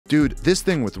dude, this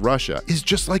thing with Russia is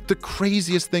just like the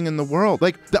craziest thing in the world.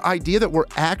 Like, the idea that we're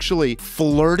actually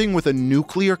flirting with a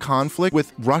nuclear conflict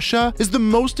with Russia is the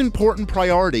most important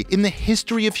priority in the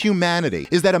history of humanity,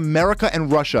 is that America and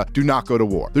Russia do not go to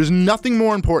war. There's nothing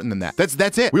more important than that.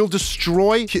 That's it. We'll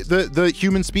destroy the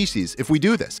human species if we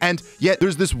do this. And yet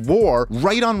there's this war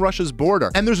right on Russia's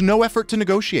border, and there's no effort to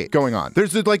negotiate going on.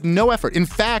 There's like no effort. In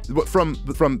fact,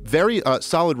 from very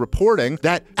solid reporting,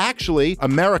 that actually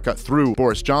America, through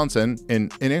Boris Johnson in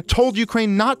it, told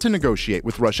Ukraine not to negotiate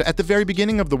with Russia at the very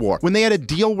beginning of the war, when they had a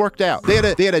deal worked out. They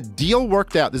had a deal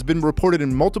worked out. There's been reported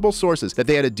in multiple sources that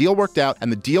they had a deal worked out,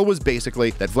 and the deal was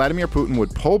basically that Vladimir Putin would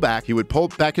pull back. He would pull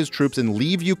back his troops and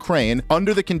leave Ukraine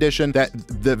under the condition that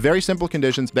the very simple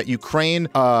conditions that Ukraine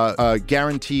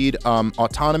guaranteed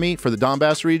autonomy for the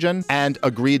Donbass region and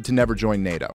agreed to never join NATO.